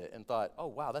studied it and thought, oh,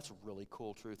 wow, that's a really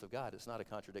cool truth of God. It's not a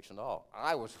contradiction at all.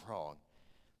 I was wrong.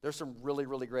 There's some really,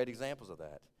 really great examples of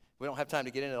that. We don't have time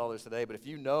to get into all this today, but if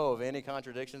you know of any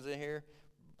contradictions in here,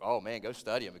 oh, man, go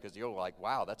study them because you're like,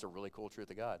 wow, that's a really cool truth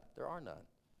of God. There are none.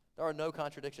 There are no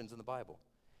contradictions in the Bible.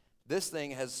 This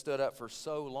thing has stood up for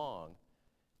so long.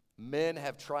 Men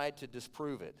have tried to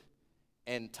disprove it.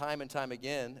 And time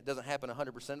again, it doesn't happen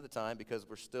 100% of the time because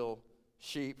we're still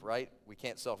sheep, right? We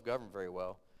can't self-govern very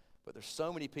well. But there's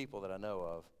so many people that I know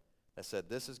of that said,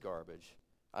 this is garbage.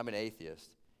 I'm an atheist.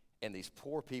 And these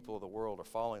poor people of the world are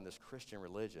following this Christian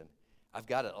religion. I've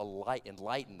got to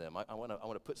enlighten them. I want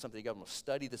to put something together. I'm going to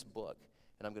study this book,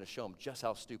 and I'm going to show them just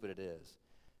how stupid it is.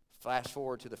 Flash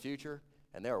forward to the future,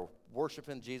 and they're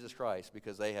worshiping Jesus Christ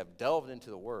because they have delved into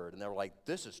the Word, and they're like,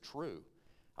 this is true.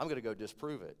 I'm going to go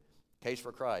disprove it. Case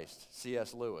for Christ,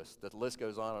 C.S. Lewis. The list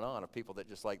goes on of people that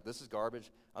just like, this is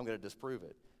garbage. I'm going to disprove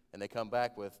it. And they come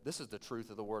back with, this is the truth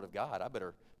of the Word of God. I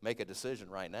better make a decision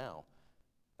right now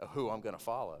of who I'm going to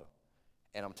follow.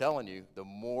 And I'm telling you, the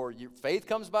more faith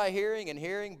comes by hearing, and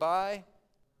hearing by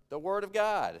the Word of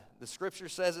God. The Scripture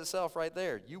says itself right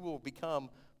there. You will become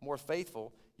more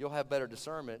faithful. You'll have better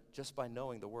discernment just by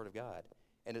knowing the Word of God.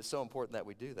 And it's so important that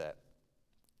we do that.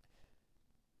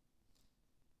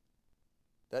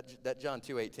 That John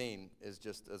 2:18 is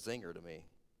just a zinger to me.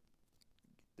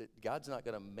 That God's not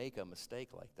going to make a mistake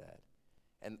like that.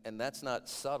 And that's not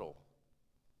subtle.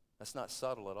 That's not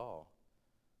subtle at all.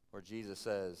 Where Jesus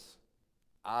says,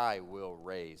 I will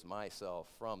raise myself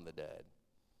from the dead.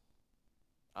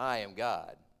 I am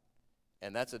God.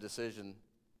 And that's a decision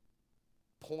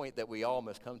point that we all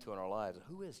must come to in our lives.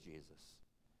 Who is Jesus?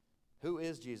 Who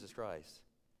is Jesus Christ?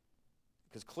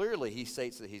 Because clearly he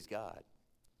states that he's God.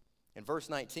 In verse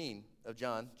 19 of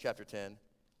John chapter 10,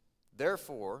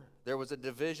 therefore there was a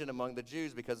division among the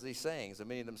Jews because of these sayings. And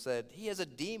many of them said, he has a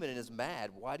demon and is mad.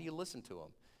 Why do you listen to him?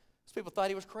 These people thought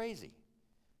he was crazy.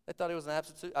 They thought he was an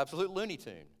absolute Looney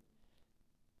Tune.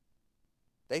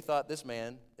 They thought this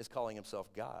man is calling himself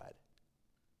God.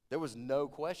 There was no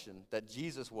question that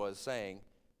Jesus was saying,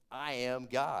 I am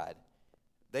God.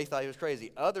 They thought he was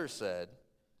crazy. Others said,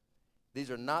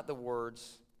 these are not the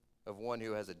words of one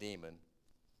who has a demon.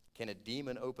 Can a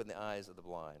demon open the eyes of the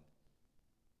blind?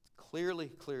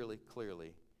 Clearly,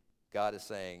 God is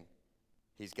saying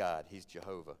he's God. He's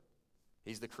Jehovah.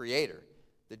 He's the creator.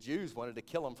 The Jews wanted to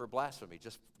kill him for blasphemy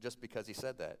just because he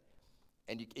said that.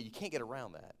 And you can't get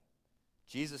around that.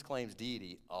 Jesus claims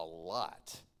deity a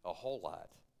whole lot.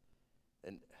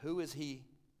 And who is he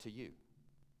to you?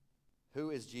 Who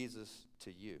is Jesus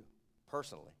to you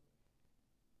personally?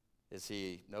 Is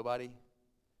he nobody?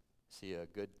 Is he a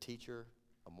good teacher,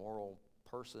 a moral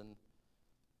person,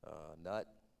 nut?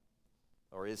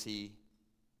 Or is he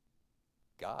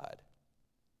God?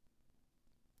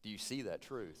 Do you see that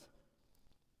truth?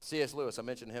 C.S. Lewis, I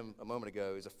mentioned him a moment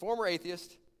ago. He's a former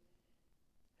atheist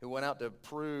who went out to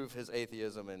prove his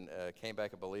atheism and came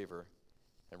back a believer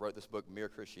and wrote this book, Mere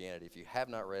Christianity. If you have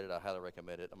not read it, I highly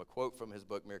recommend it. I'm going to quote from his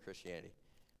book, Mere Christianity,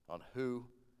 on who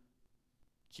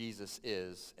Jesus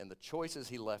is and the choices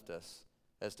he left us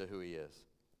as to who he is.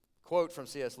 Quote from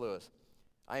C.S. Lewis,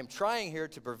 "I am trying here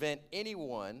to prevent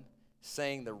anyone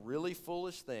saying the really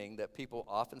foolish thing that people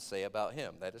often say about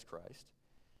him, that is Christ.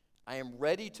 I am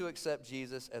ready to accept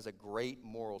Jesus as a great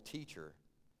moral teacher,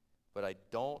 but I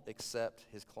don't accept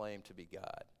his claim to be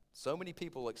God." So many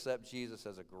people accept Jesus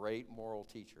as a great moral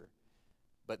teacher,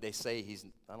 but they say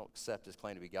I don't accept his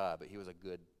claim to be God, but he was a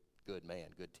good man,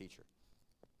 good teacher.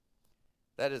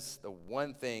 That is the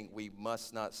one thing we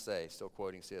must not say, still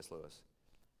quoting C.S. Lewis.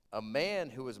 A man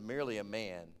who was merely a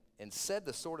man and said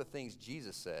the sort of things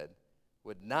Jesus said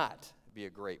would not be a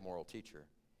great moral teacher.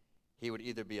 He would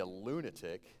either be a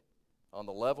lunatic on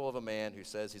the level of a man who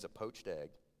says he's a poached egg,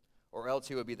 or else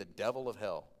he would be the devil of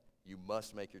hell. You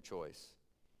must make your choice.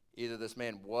 Either this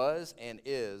man was and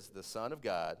is the Son of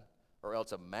God, or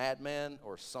else a madman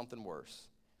or something worse.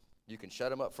 You can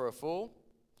shut him up for a fool,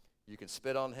 you can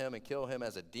spit on him and kill him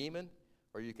as a demon,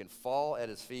 or you can fall at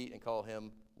his feet and call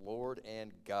him Lord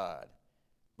and God.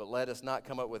 But let us not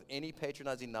come up with any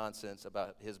patronizing nonsense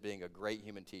about his being a great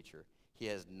human teacher. He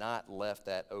has not left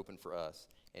that open for us,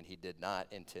 and he did not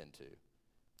intend to.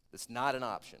 It's not an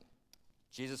option.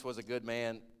 Jesus was a good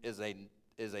man is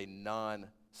a non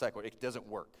sequitur. It doesn't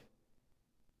work.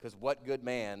 Because what good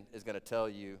man is going to tell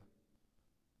you,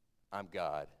 I'm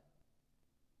God?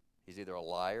 He's either a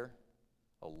liar,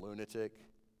 a lunatic,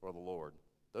 or the Lord.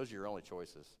 Those are your only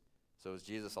choices. So is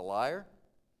Jesus a liar?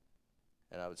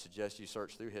 And I would suggest you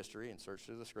search through history and search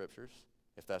through the scriptures,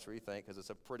 if that's what you think, because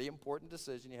it's a pretty important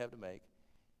decision you have to make.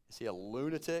 Is he a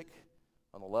lunatic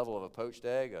on the level of a poached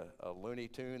egg, a Looney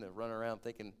Tune that running around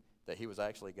thinking that he was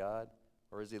actually God?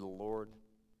 Or is he the Lord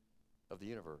of the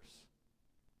universe?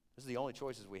 These are the only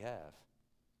choices we have.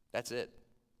 That's it.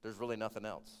 There's really nothing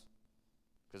else.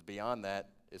 Because beyond that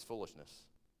is foolishness,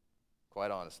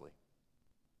 quite honestly.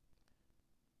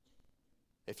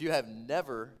 If you have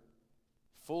never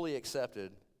fully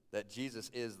accepted that Jesus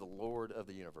is the Lord of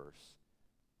the universe,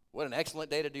 what an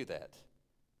excellent day to do that.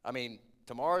 I mean,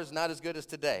 tomorrow's not as good as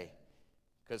today,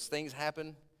 because things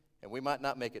happen and we might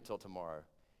not make it till tomorrow.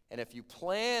 And if you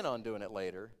plan on doing it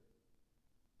later,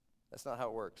 that's not how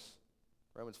it works.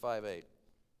 Romans 5:8,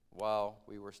 while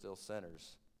we were still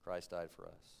sinners, Christ died for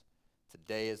us.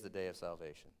 Today is the day of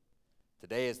salvation.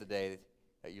 Today is the day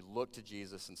that you look to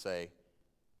Jesus and say,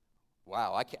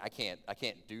 wow, I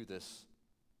can't do this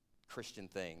Christian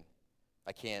thing.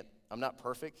 I'm not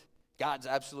perfect. God's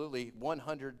absolutely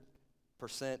 100%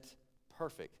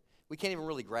 perfect. We can't even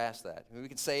really grasp that. I mean, we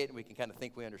can say it and we can kind of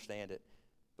think we understand it,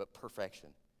 but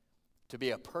perfection. To be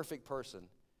a perfect person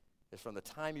is from the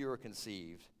time you were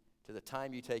conceived to the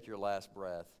time you take your last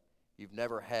breath, you've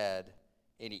never had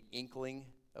any inkling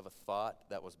of a thought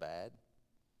that was bad.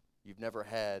 You've never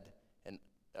had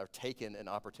or taken an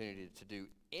opportunity to do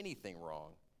anything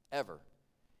wrong, ever.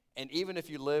 And even if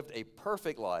you lived a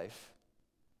perfect life,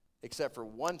 except for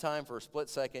one time for a split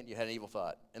second, you had an evil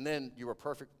thought. And then you were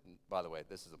perfect. By the way,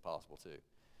 this is impossible too.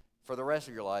 For the rest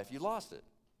of your life, you lost it.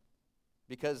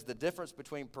 Because the difference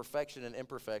between perfection and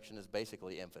imperfection is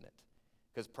basically infinite.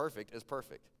 Because perfect is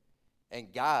perfect.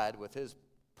 And God, with his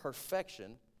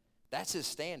perfection, that's his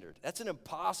standard. That's an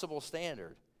impossible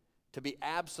standard, to be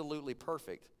absolutely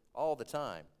perfect all the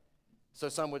time. So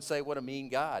some would say, what a mean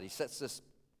God. He sets this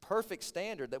perfect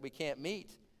standard that we can't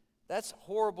meet. That's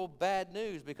horrible, bad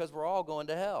news, because we're all going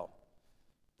to hell.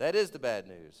 That is the bad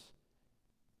news.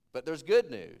 But there's good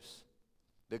news.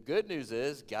 The good news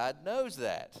is God knows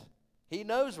that. He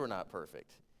knows we're not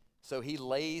perfect. So he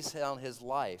lays down his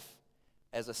life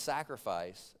as a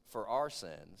sacrifice for our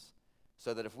sins,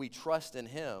 so that if we trust in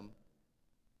him,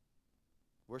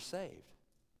 we're saved.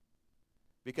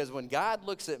 Because when God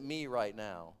looks at me right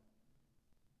now,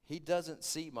 he doesn't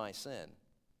see my sin.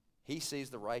 He sees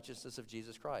the righteousness of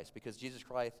Jesus Christ, because Jesus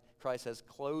Christ has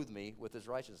clothed me with his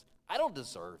righteousness. I don't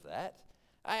deserve that.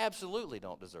 I absolutely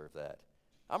don't deserve that.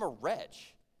 I'm a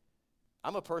wretch.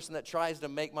 I'm a person that tries to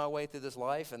make my way through this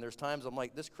life, and there's times I'm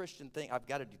like, this Christian thing, I've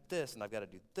got to do this, and I've got to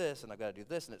do this, and I've got to do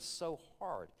this, and it's so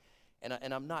hard.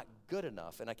 And I'm not good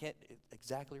enough, and I can't,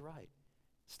 exactly right.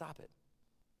 Stop it.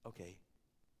 Okay.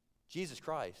 Jesus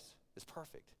Christ is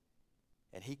perfect,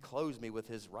 and he clothes me with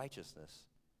his righteousness.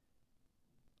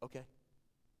 Okay.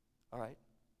 All right.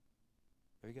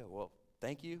 There you go. Well,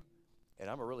 thank you, and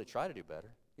I'm going to really try to do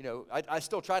better. You know, I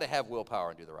still try to have willpower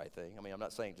and do the right thing. I mean, I'm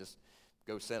not saying just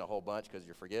go sin a whole bunch because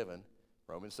you're forgiven.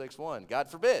 Romans 6:1,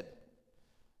 God forbid.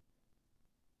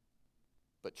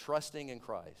 But trusting in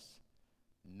Christ,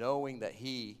 knowing that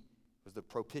he was the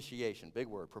propitiation, big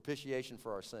word, propitiation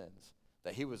for our sins,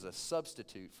 that he was a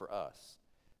substitute for us.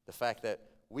 The fact that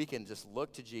we can just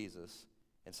look to Jesus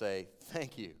and say,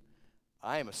 thank you,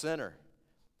 I am a sinner.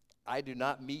 I do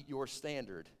not meet your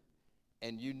standard,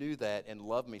 and you knew that and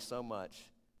loved me so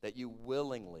much that you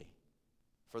willingly,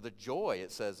 for the joy,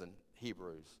 it says in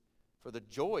Hebrews, for the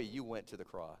joy you went to the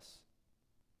cross.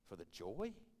 For the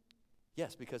joy?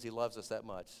 Yes, because he loves us that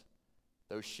much.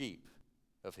 Those sheep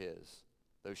of his,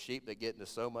 those sheep that get into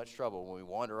so much trouble when we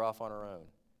wander off on our own,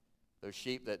 those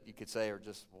sheep that you could say are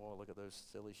just, well, look at those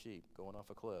silly sheep going off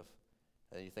a cliff.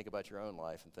 And then you think about your own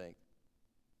life and think,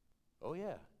 oh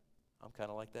yeah, I'm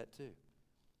kind of like that too.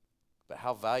 But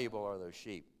how valuable are those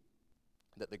sheep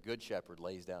that the Good Shepherd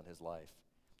lays down his life?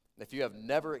 And if you have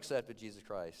never accepted Jesus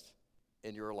Christ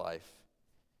in your life,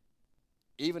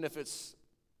 even if it's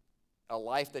a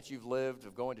life that you've lived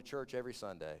of going to church every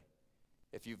Sunday,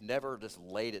 if you've never just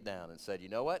laid it down and said, you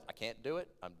know what, I can't do it,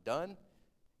 I'm done,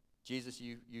 Jesus,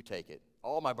 you take it.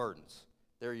 All my burdens,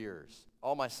 they're yours.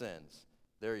 All my sins,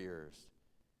 they're yours.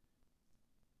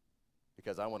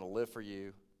 Because I want to live for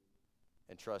you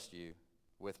and trust you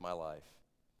with my life.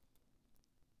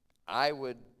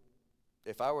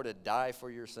 If I were to die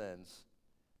for your sins,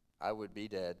 I would be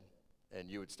dead and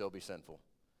you would still be sinful.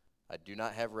 I do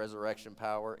not have resurrection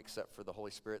power except for the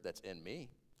Holy Spirit that's in me.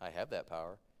 I have that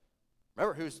power.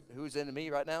 Remember, who's in me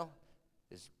right now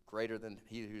is greater than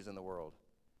he who's in the world.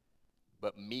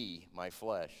 But me, my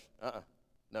flesh,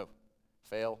 no.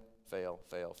 Fail, fail,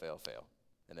 fail, fail, fail.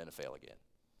 And then a fail again.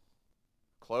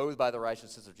 Clothed by the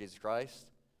righteousness of Jesus Christ,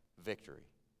 victory.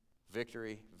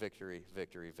 Victory, victory,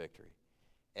 victory, victory.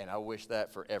 And I wish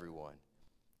that for everyone.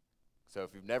 So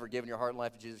if you've never given your heart and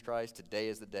life to Jesus Christ, today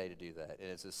is the day to do that. And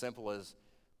it's as simple as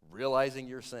realizing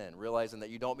your sin, realizing that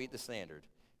you don't meet the standard,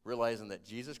 realizing that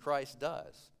Jesus Christ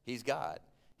does. He's God.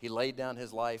 He laid down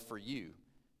his life for you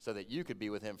so that you could be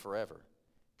with him forever.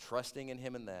 Trusting in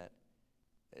him in that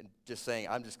and just saying,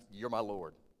 you're my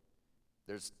Lord.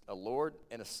 There's a Lord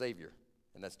and a Savior,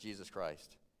 and that's Jesus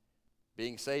Christ.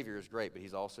 Being Savior is great, but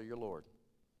he's also your Lord.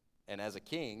 And as a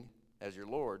king, as your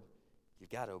Lord, you've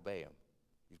got to obey him.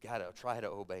 You've got to try to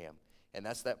obey him. And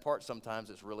that's that part sometimes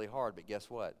it's really hard, but guess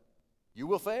what? You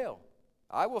will fail.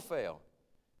 I will fail.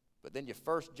 But then you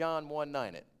 1 John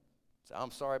 1:9 it. So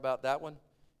I'm sorry about that one.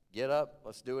 Get up,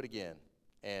 let's do it again.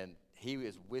 And he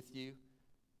is with you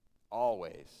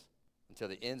always until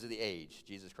the ends of the age.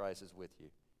 Jesus Christ is with you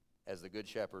as the Good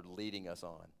Shepherd leading us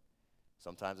on.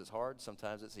 Sometimes it's hard,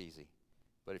 sometimes it's easy.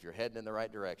 But if you're heading in the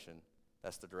right direction,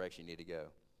 that's the direction you need to go.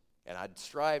 And I'd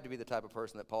strive to be the type of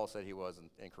person that Paul said he was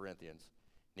in Corinthians.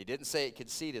 And he didn't say it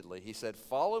conceitedly. He said,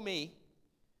 follow me,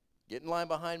 get in line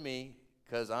behind me,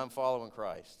 because I'm following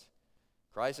Christ.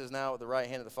 Christ is now at the right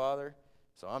hand of the Father,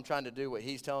 so I'm trying to do what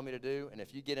he's telling me to do. And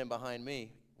if you get in behind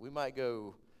me, we might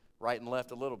go right and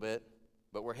left a little bit,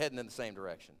 but we're heading in the same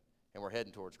direction, and we're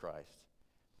heading towards Christ.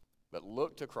 But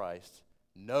look to Christ,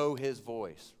 know his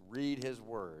voice, read his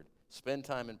word, spend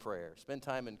time in prayer, spend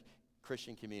time in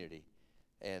Christian community.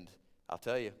 And I'll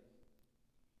tell you,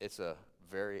 it's a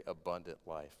very abundant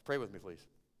life. Pray with me, please.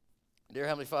 Dear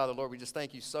Heavenly Father, Lord, we just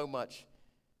thank you so much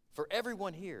for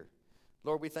everyone here.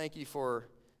 Lord, we thank you for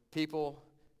people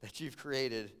that you've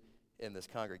created in this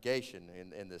congregation,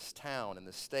 in this town, in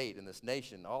this state, in this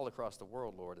nation, all across the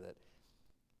world, Lord, that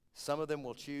some of them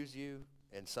will choose you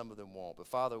and some of them won't. But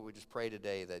Father, we just pray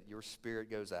today that your Spirit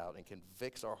goes out and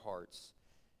convicts our hearts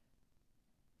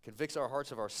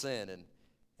of our sin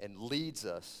and leads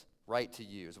us right to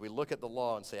you. As we look at the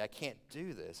law and say, I can't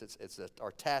do this. It's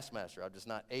our taskmaster. I'm just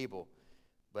not able.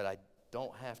 But I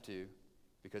don't have to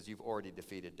because you've already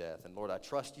defeated death. And Lord, I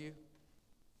trust you.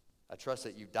 I trust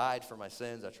that you died for my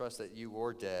sins. I trust that you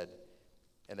were dead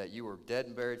and that you were dead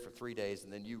and buried for 3 days,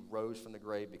 and then you rose from the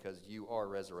grave because you are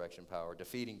resurrection power,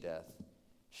 defeating death,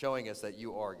 showing us that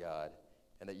you are God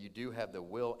and that you do have the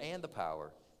will and the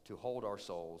power to hold our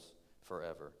souls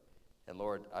forever. And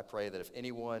Lord, I pray that if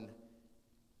anyone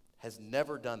has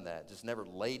never done that, just never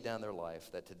laid down their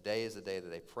life, that today is the day that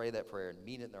they pray that prayer and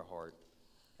mean it in their heart.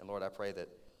 And Lord, I pray that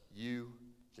you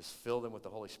just fill them with the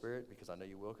Holy Spirit, because I know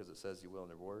you will, because it says you will in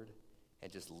your word, and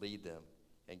just lead them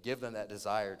and give them that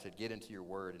desire to get into your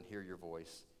word and hear your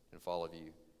voice and follow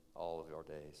you all of our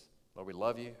days. Lord, we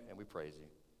love you and we praise you.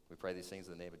 We pray these things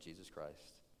in the name of Jesus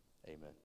Christ. Amen.